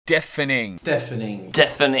Deafening. Deafening.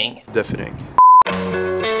 Deafening. Deafening.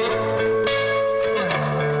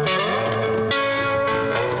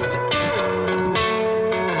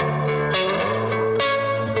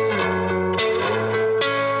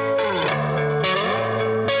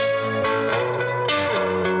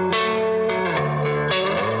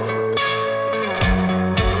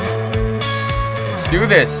 Let's do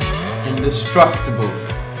this. Indestructible.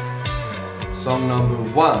 Song number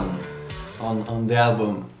 1 on the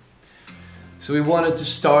album. So we wanted to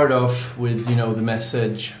start off with, you know, the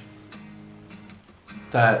message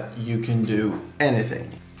that you can do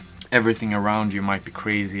anything. Everything around you might be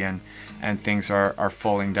crazy and things are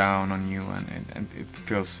falling down on you and it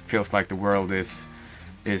feels like the world is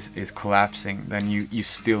collapsing. Then you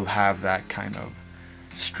still have that kind of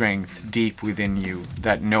strength deep within you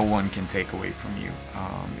that no one can take away from you.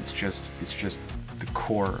 It's just the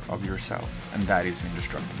core of yourself, and that is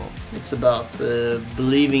indestructible. It's about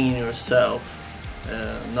believing in yourself.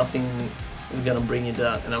 Nothing is gonna bring you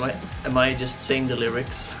down. And am I just saying the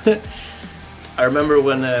lyrics? I remember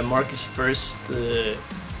when Marcus first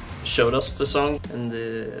showed us the song, and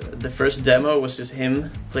the first demo was just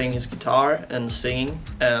him playing his guitar and singing,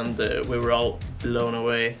 and we were all blown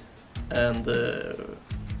away. And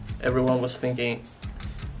everyone was thinking,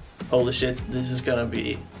 holy shit, this is gonna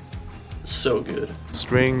be so good.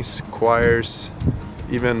 Strings, choirs,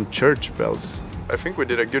 even church bells. I think we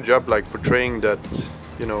did a good job like portraying that,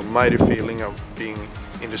 you know, mighty feeling of being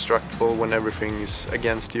indestructible when everything is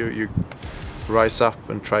against you. You rise up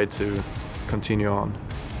and try to continue on.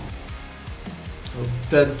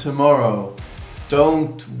 Dead tomorrow.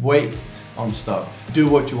 Don't wait on stuff. Do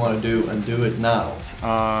what you want to do and do it now.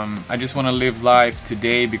 I just want to live life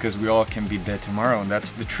today because we all can be dead tomorrow, and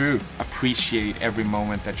that's the truth. Appreciate every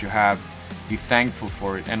moment that you have, be thankful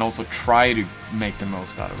for it, and also try to make the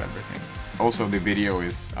most out of everything. Also, the video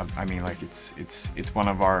is, I mean, like it's one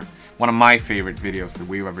of my favorite videos that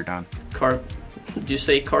we've ever done. Do you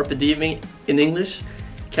say carpe diem in English?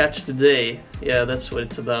 Catch the day. Yeah, that's what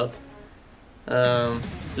it's about.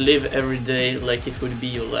 Live every day like it would be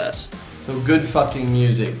your last. So good fucking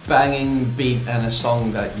music, banging beat, and a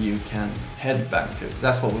song that you can headbang to.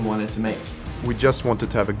 That's what we wanted to make. We just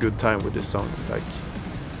wanted to have a good time with this song, like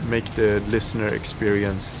make the listener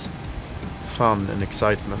experience fun and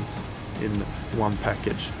excitement in one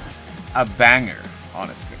package. A banger,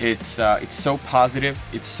 honestly. It's so positive,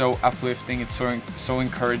 it's so uplifting, it's so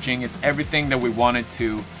encouraging. It's everything that we wanted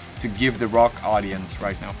to give the rock audience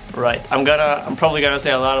right now. Right. I'm probably gonna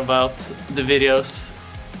say a lot about the videos,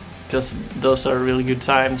 because those are really good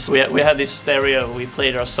times. We had this stereo, we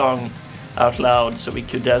played our song out loud so we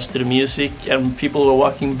could dance to the music, and people were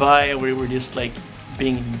walking by and we were just like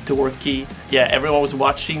being dorky. Yeah, everyone was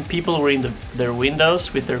watching, people were in their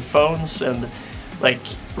windows with their phones and like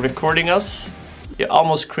recording us. You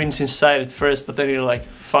almost cringe inside at first, but then you're like,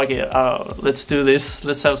 fuck it, let's do this,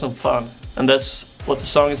 let's have some fun. And that's what the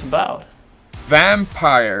song is about.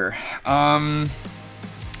 Vampire.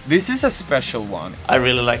 This is a special one. I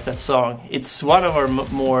really like that song. It's one of our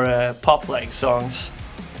more pop-like songs.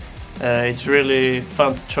 It's really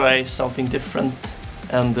fun to try something different.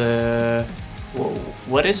 And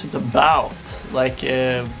what is it about? Like,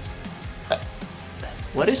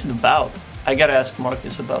 what is it about? I gotta ask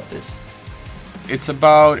Marcus about this. It's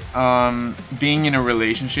about being in a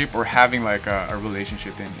relationship, or having like a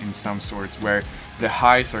relationship in some sorts, where the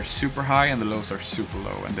highs are super high and the lows are super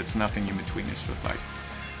low, and there's nothing in between. It's just like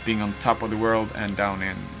being on top of the world and down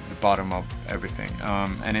in the bottom of everything.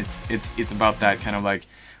 And it's about that kind of like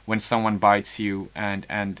when someone bites you and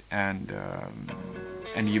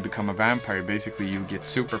you become a vampire. Basically, you get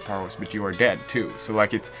superpowers, but you are dead too. So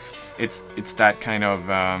like it's that kind of.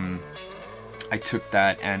 I took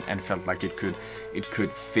that and felt like it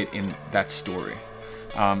could fit in that story.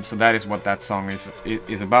 So that is what that song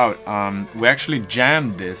is about. We actually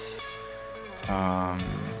jammed this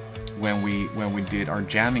when we did our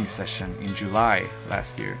jamming session in July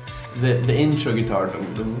last year. The intro guitar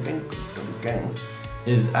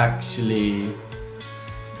is actually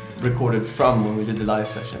recorded from when we did the live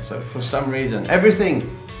session. So for some reason, everything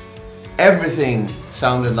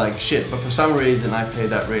sounded like shit, but for some reason I played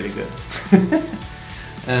that really good.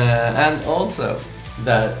 And also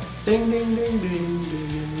that ding ding ding ding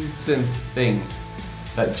ding synth thing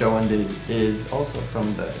that Johan did is also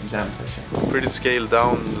from the jam session. Pretty scaled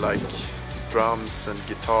down, like drums and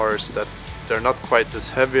guitars, that they're not quite as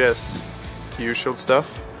heavy as the usual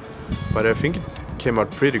stuff, but I think it came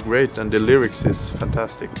out pretty great, and the lyrics is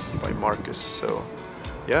fantastic by Marcus, so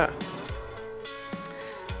yeah.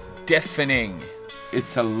 Deafening.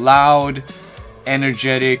 It's a loud,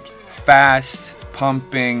 energetic, fast,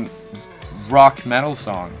 pumping rock metal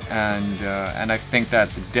song, and I think that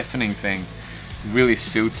the deafening thing really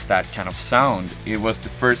suits that kind of sound. It was the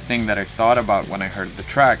first thing that I thought about when I heard the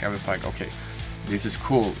track. I was like, okay, this is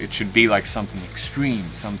cool. It should be like something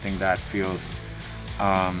extreme, something that feels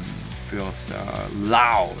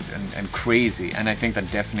loud and crazy. And I think that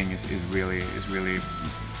deafening is really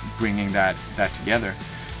bringing that together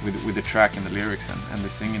with the track and the lyrics and the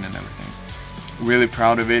singing and everything. Really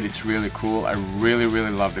proud of it. It's really cool. I really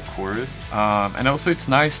love the chorus, and also it's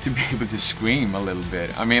nice to be able to scream a little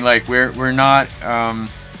bit. I mean, like we're not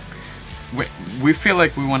we feel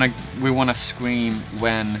like we wanna scream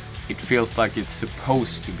when it feels like it's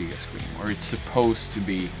supposed to be a scream, or it's supposed to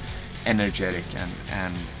be energetic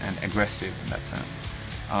and aggressive in that sense.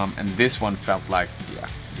 And this one felt like, yeah,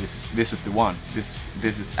 this is the one. This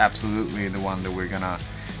is absolutely the one that we're gonna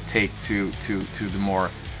take to the more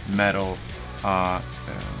metal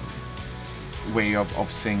way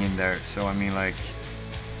of singing there. So I mean, like,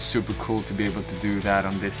 super cool to be able to do that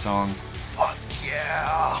on this song. Fuck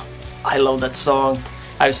yeah! I love that song.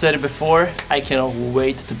 I've said it before, I cannot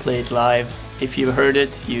wait to play it live. If you've heard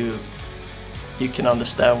it, you can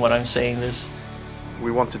understand what I'm saying this.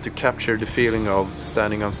 We wanted to capture the feeling of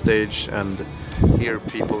standing on stage and hear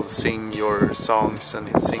people sing your songs and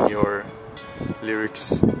sing your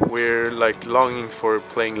lyrics. We're like longing for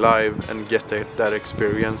playing live and get that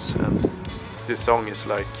experience, and this song is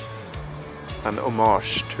like an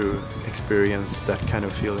homage to experience that kind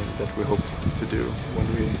of feeling that we hope to do when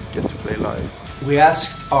we get to play live. We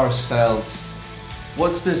asked ourselves,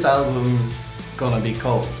 what's this album gonna be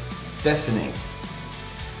called? Deafening,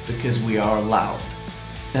 because we are loud.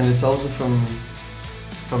 And it's also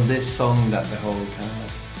from this song that the whole kind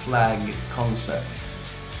of flag concept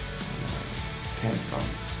came from.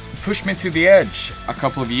 Pushed me to the edge a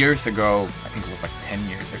couple of years ago. I think it was like 10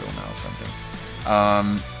 years ago now or something.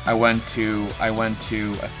 I went to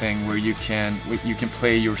a thing where you can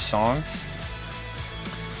play your songs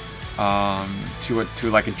to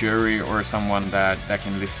like a jury or someone that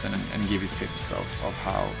can listen and give you tips of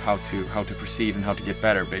how to proceed and how to get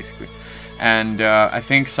better, basically. And I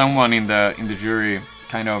think someone in the jury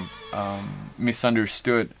kind of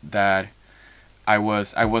misunderstood that I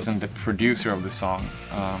wasn't the producer of the song.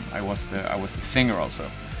 I was the singer also,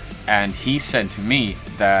 and he said to me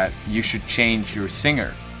that you should change your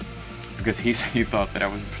singer, because he thought that I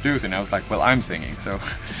was a producer, and I was like, well, I'm singing, so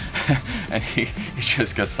and he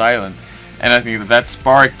just got silent. And I think that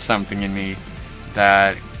sparked something in me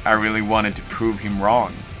that I really wanted to prove him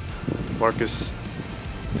wrong. Marcus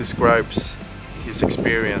describes his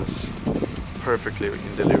experience perfectly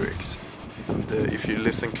in the lyrics. And if you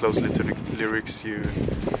listen closely to the lyrics, you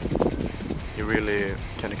really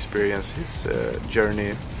can experience his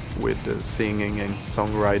journey with singing and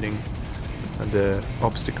songwriting and the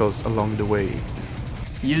obstacles along the way.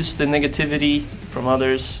 Use the negativity from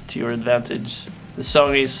others to your advantage. The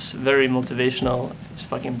song is very motivational. It's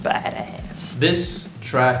fucking badass. This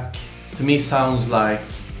track to me sounds like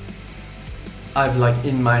I've like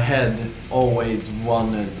in my head always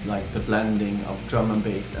wanted like the blending of drum and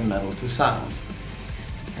bass and metal to sound,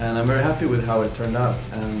 and I'm very happy with how it turned out,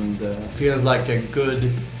 and feels like a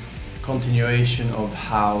good continuation of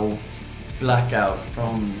how Blackout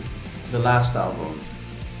from the last album.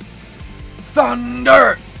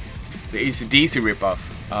 Thunder! The AC/DC ripoff.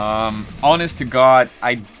 Honest to God,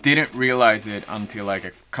 I didn't realize it until like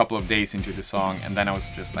a couple of days into the song, and then I was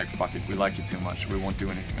just like, fuck it, we like it too much, we won't do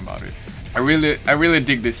anything about it. I really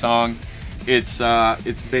dig this song. It's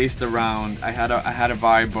based around, I had a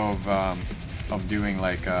vibe of doing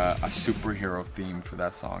like a superhero theme for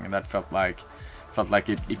that song, and that felt like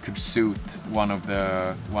it could suit one of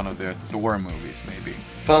the Thor movies maybe.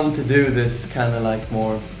 Fun to do this kind of like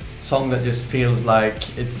more song that just feels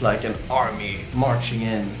like it's like an army marching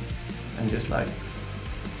in, and just like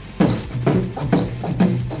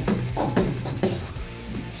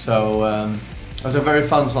so it was a very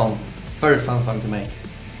fun song to make.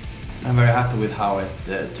 I'm very happy with how it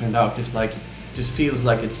turned out. Just feels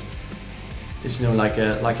like it's you know, like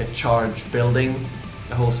a charge building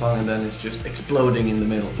the whole song, and then it's just exploding in the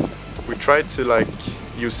middle. We tried to like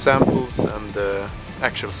use samples and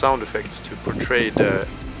actual sound effects to portray the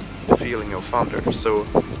feeling of thunder. So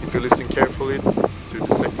if you listen carefully to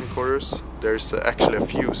the second chorus, there's actually a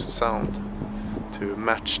fuse sound to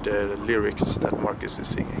match the lyrics that Marcus is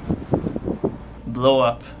singing. Blow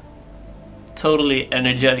Up. Totally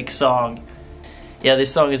energetic song. Yeah,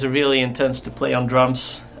 this song is really intense to play on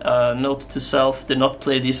drums. Note to self, do not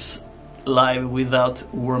play this live without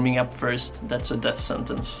warming up first. That's a death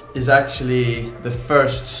sentence. It's actually the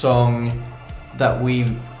first song that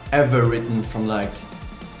we've ever written from like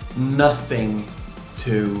nothing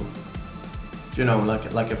to, you know,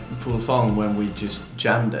 like a full song when we just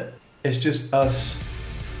jammed it. It's just us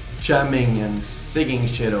jamming and singing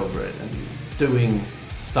shit over it and doing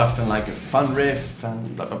stuff and like a fun riff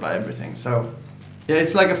and blah blah blah everything. So yeah,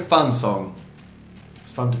 it's like a fun song.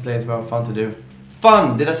 It's fun to play, it's about fun to do.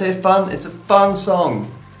 Fun! Did I say fun? It's a fun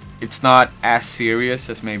song. It's not as serious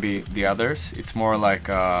as maybe the others. It's more like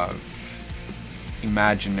a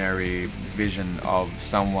imaginary vision of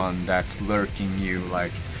someone that's lurking you,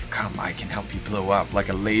 like, come, I can help you blow up, like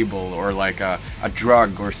a label or like a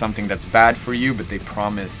drug or something that's bad for you, but they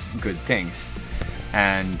promise good things.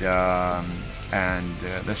 And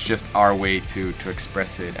that's just our way to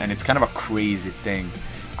express it. And it's kind of a crazy thing,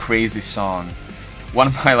 crazy song. One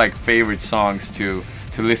of my like favorite songs to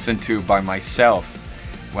listen to by myself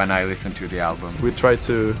when I listen to the album. We tried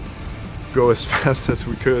to go as fast as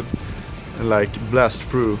we could and like blast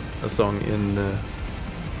through a song in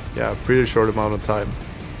a pretty short amount of time.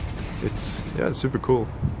 It's super cool.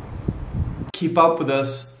 Keep Up With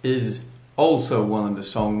Us is also one of the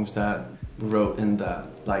songs that we wrote in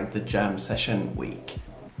the jam session week.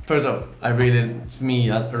 First off, I really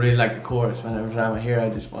like the chorus. Whenever time I hear it, I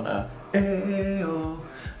just wanna Ayo,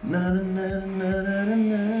 na na na na na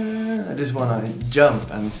na. I just wanna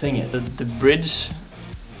jump and sing it. The bridge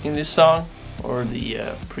in this song, or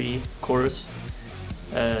the pre-chorus,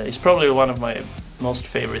 is probably one of my most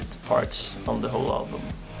favorite parts on the whole album.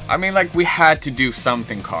 I mean, like, we had to do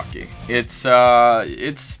something cocky. It's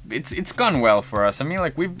gone well for us. I mean,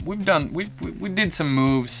 like, we did some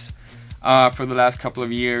moves for the last couple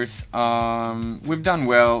of years. We've done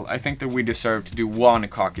well. I think that we deserve to do one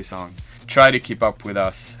cocky song. Try to keep up with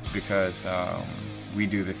us, because we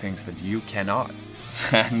do the things that you cannot.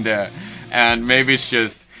 And maybe it's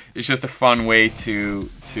just a fun way to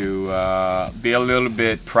be a little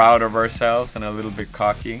bit proud of ourselves and a little bit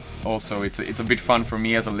cocky. Also, it's a bit fun for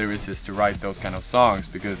me as a lyricist to write those kind of songs,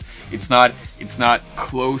 because it's not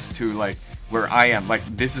close to like where I am. Like,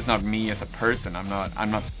 this is not me as a person. I'm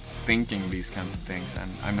not thinking these kinds of things, and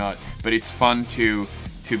I'm not. But it's fun to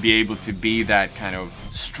be able to be that kind of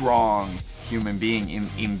strong human being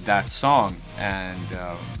in that song, and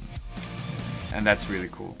that's really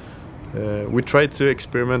cool. We tried to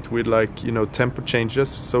experiment with, like, you know, tempo changes.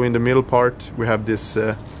 So in the middle part we have this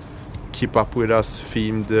Keep Up With Us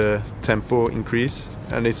themed tempo increase,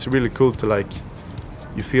 and it's really cool to, like,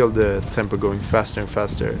 you feel the tempo going faster and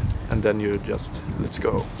faster, and then you just, let's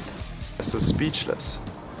go. So Speechless.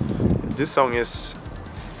 This song is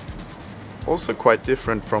also quite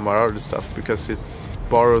different from our other stuff, because it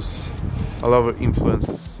borrows a lot of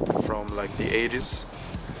influences from like the 80s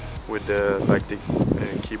with the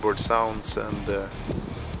keyboard sounds and the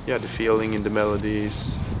feeling in the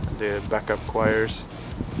melodies, the backup choirs,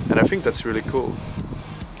 and I think that's really cool.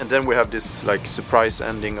 And then we have this like surprise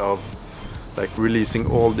ending of like releasing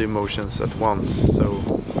all the emotions at once, so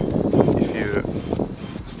if you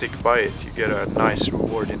stick by it you get a nice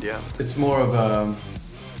reward in the end. It's more of a,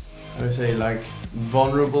 I would say, like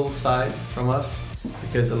vulnerable side from us,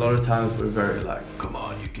 because a lot of times we're very like, come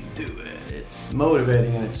on, you can do it, it's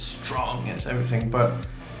motivating and it's strong and it's everything, but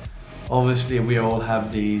obviously we all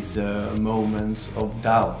have these moments of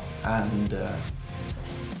doubt and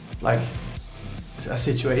like a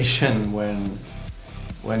situation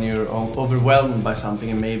when you're overwhelmed by something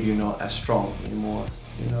and maybe you're not as strong, you're more,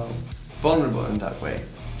 you know, vulnerable in that way.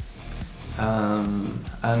 And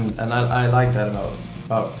I like that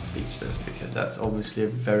about Speechless, because that's obviously a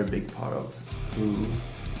very big part of who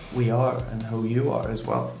we are and who you are as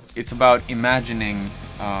well. It's about imagining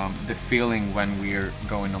the feeling when we're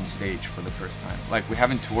going on stage for the first time. Like, we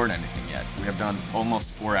haven't toured anything yet. We have done almost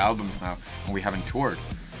 4 albums now and we haven't toured.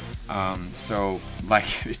 So like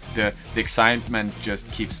the excitement just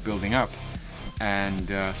keeps building up,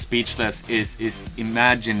 and Speechless is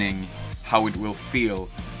imagining how it will feel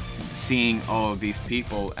seeing all of these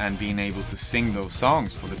people and being able to sing those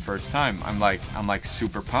songs for the first time. I'm like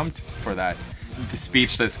super pumped for that. The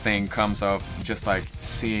Speechless thing comes of just like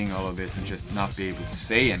seeing all of this and just not be able to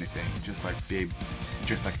say anything, just like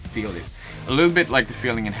feel it. A little bit like the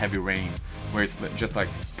feeling in Heavy Rain, where it's just like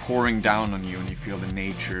pouring down on you and you feel the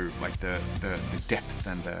nature, like the depth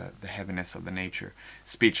and the heaviness of the nature.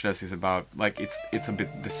 Speechless is about, like, it's a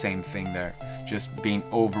bit the same thing there, just being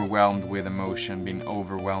overwhelmed with emotion, being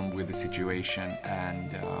overwhelmed with the situation,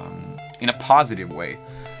 and in a positive way,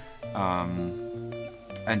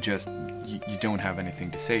 and just you don't have anything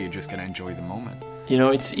to say, you're just gonna enjoy the moment. You know,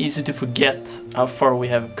 it's easy to forget how far we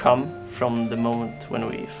have come from the moment when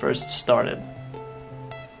we first started.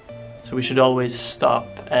 So we should always stop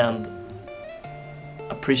and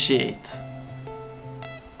appreciate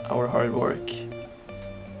our hard work.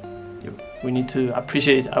 We need to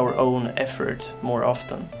appreciate our own effort more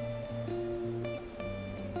often.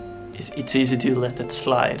 It's easy to let it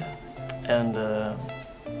slide, and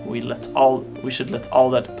we should let all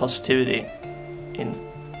that positivity in,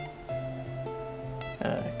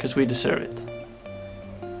 because we deserve it.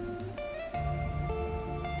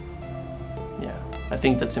 Yeah, I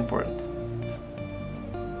think that's important.